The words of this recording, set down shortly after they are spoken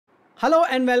Hello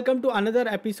and welcome to another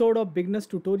episode of Beginners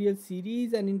Tutorial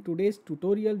series, and in today's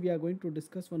tutorial we are going to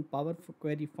discuss one Power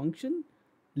Query function,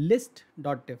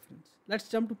 List.Difference. Let's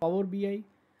jump to Power BI.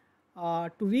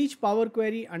 To reach Power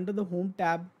Query, under the Home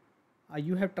tab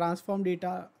you have transform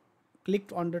data.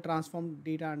 Click on the transform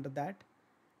data under that,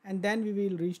 and then we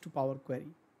will reach to Power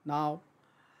Query. Now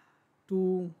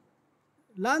to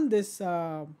learn this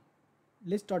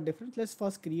List.Difference, let's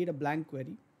first create a blank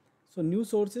query. So new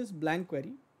sources, blank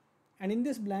query, and in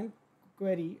this blank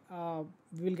query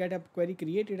we will get a query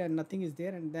created and nothing is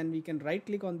there, and then we can right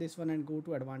click on this one and go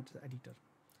to advanced editor.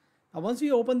 Now once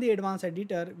we open the advanced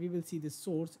editor, we will see this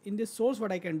source. In this source,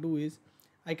 what I can do is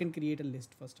I can create a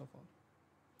list first of all.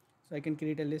 So I can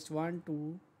create a list 1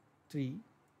 2 3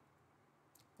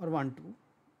 or 1 2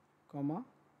 comma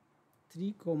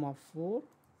 3 comma 4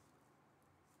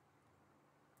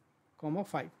 comma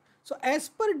 5. So as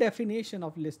per definition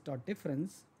of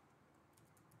List.Difference,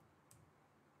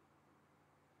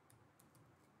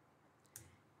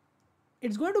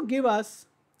 it's going to give us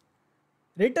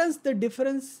returns the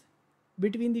difference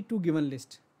between the two given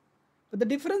lists. But the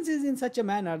difference is in such a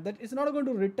manner that it's not going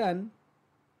to return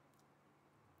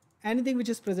anything which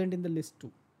is present in the list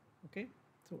 2. Okay,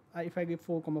 so if I give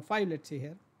 4 comma 5, let's say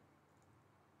here,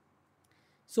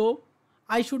 so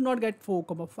I should not get 4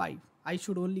 comma 5, I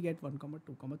should only get 1 comma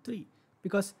 2 comma 3,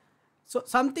 because so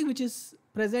something which is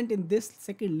present in this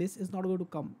second list is not going to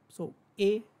come. So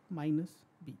A minus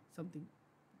B, something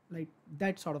like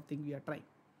that sort of thing we are trying.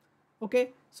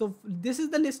 Okay, so this is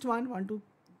the list 1 1 2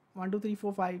 1 2 3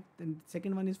 4 5, then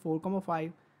second one is 4 comma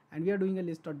 5, and we are doing a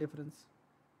List.Difference,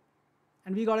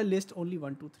 and we got a list only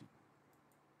 1 2 3.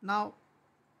 Now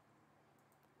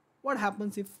what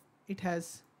happens if it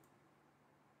has,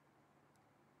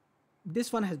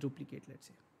 this one has duplicate, let's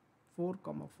say 4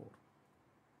 comma 4,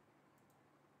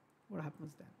 what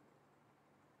happens then?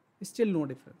 Still no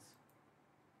difference.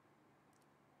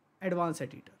 Advanced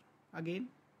editor again,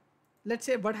 let's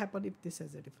say what happens if this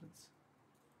has a difference.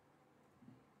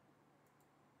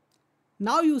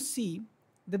 Now you see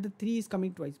that the 3 is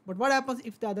coming twice, but what happens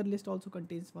if the other list also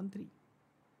contains 1 3?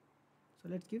 So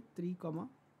let's give 3 comma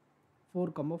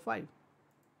 4 comma 5.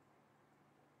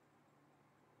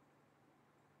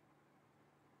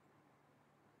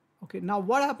 Okay, now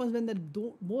what happens when the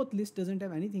both lists doesn't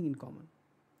have anything in common?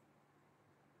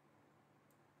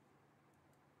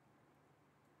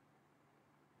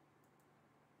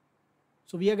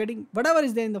 So we are getting whatever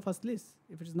is there in the first list.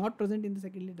 If it is not present in the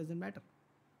second list, doesn't matter.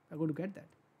 We are going to get that.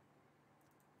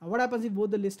 Now what happens if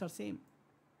both the lists are same?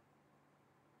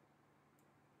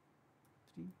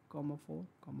 3 comma 4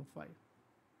 comma 5.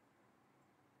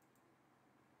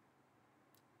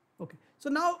 Okay, so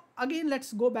now again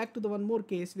let's go back to the one more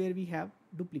case where we have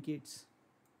duplicates.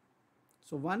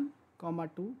 So 1 comma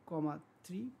 2 comma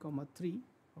 3 comma 3.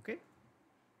 Okay,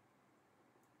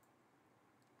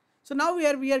 so now we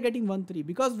are getting 1 3,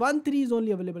 because 1 3 is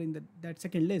only available in that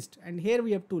second list, and here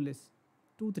we have two lists,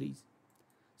 2 3s.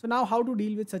 So now how to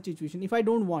deal with such situation? If I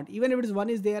don't want, even if it is 1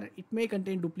 is there, it may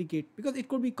contain duplicate, because it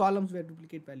could be columns where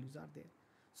duplicate values are there.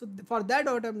 So for that,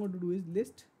 what I'm going to do is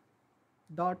list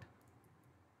dot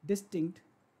distinct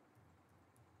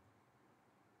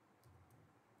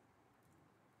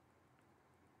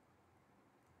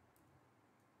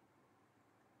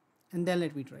and then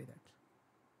let me try that.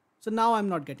 So now I'm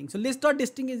not getting. So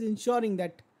list.distinct is ensuring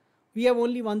that we have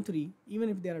only 1 3 even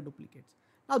if there are duplicates.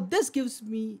 Now this gives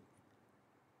me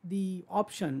the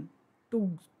option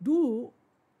to do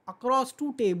across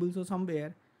two tables or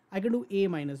somewhere. I can do A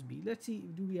minus B. Let's see,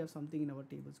 do we have something in our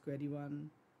tables? Query 1,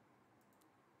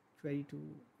 query 2,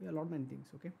 we have a lot many things.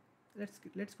 Okay,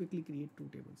 let's quickly create two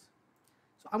tables.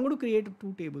 So I'm going to create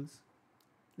two tables.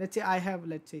 Let's say I have,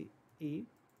 let's say A,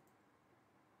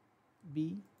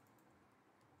 B,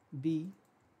 B,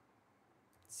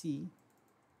 C,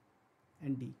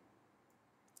 and D,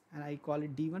 and I call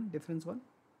it D1, difference 1.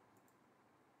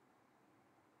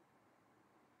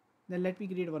 Then let me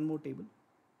create one more table,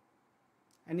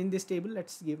 and in this table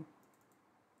let's give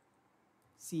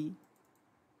C,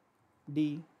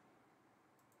 D,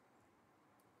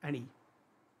 and E,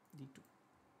 D2.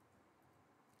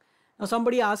 Now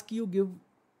somebody asks you,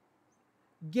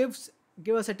 give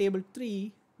us a table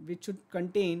 3 which should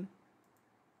contain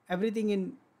everything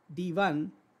in D1,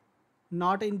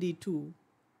 not in D2,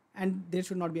 and there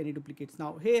should not be any duplicates.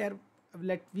 Now here,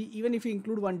 even if we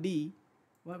include 1D,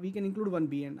 we can include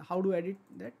 1B, and how to edit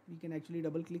that? We can actually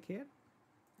double click here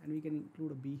and we can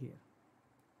include a B here.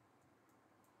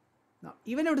 Now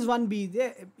even if it is 1B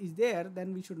there,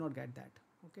 then we should not get that.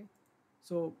 Okay,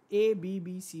 so A, B,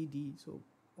 B, C, D, so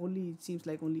only, it seems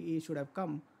like only A should have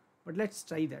come, but let's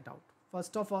try that out.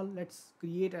 First of all, let's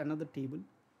create another table.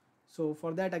 So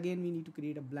for that, again, we need to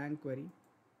create a blank query.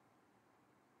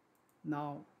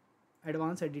 Now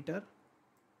advanced editor,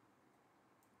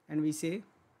 and we say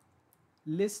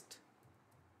list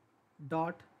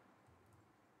dot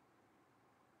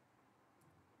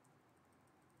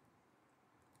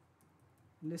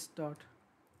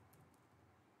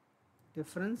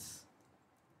difference.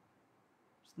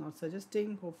 It's not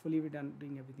suggesting. Hopefully we're done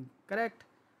doing everything correct.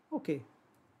 Okay,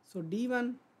 so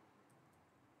d1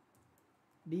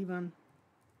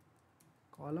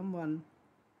 column 1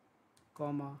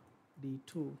 comma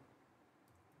d2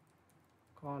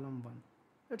 column 1.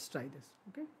 Let's try this.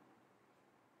 Okay,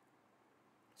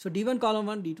 so d1 column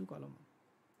 1, d2 column 1.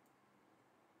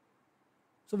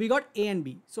 So we got A and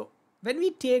B. So when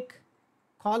we take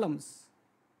columns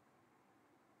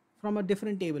from a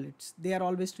different table, they are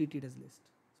always treated as list.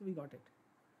 So we got it.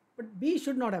 But B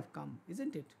should not have come,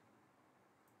 isn't it?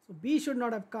 So B should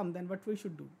not have come. Then what we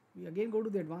should do? We again go to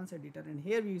the advanced editor, and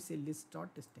here we say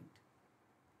list.distinct.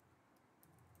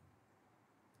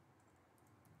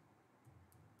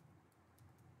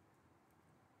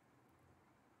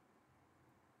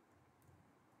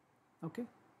 Okay,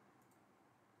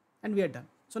 and we are done.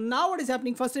 So now what is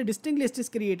happening? First, a distinct list is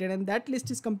created, and that list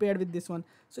is compared with this one.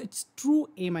 So it's true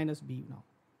A minus B now.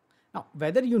 Now,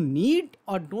 whether you need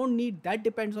or don't need, that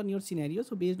depends on your scenario.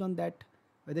 So based on that,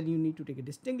 whether you need to take a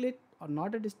distinct list or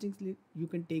not a distinct list, you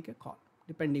can take a call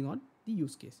depending on the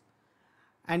use case.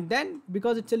 And then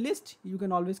because it's a list, you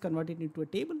can always convert it into a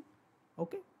table.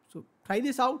 Okay, so try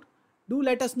this out. Do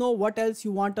let us know what else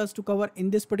you want us to cover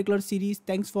in this particular series.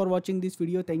 Thanks for watching this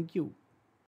video. Thank you.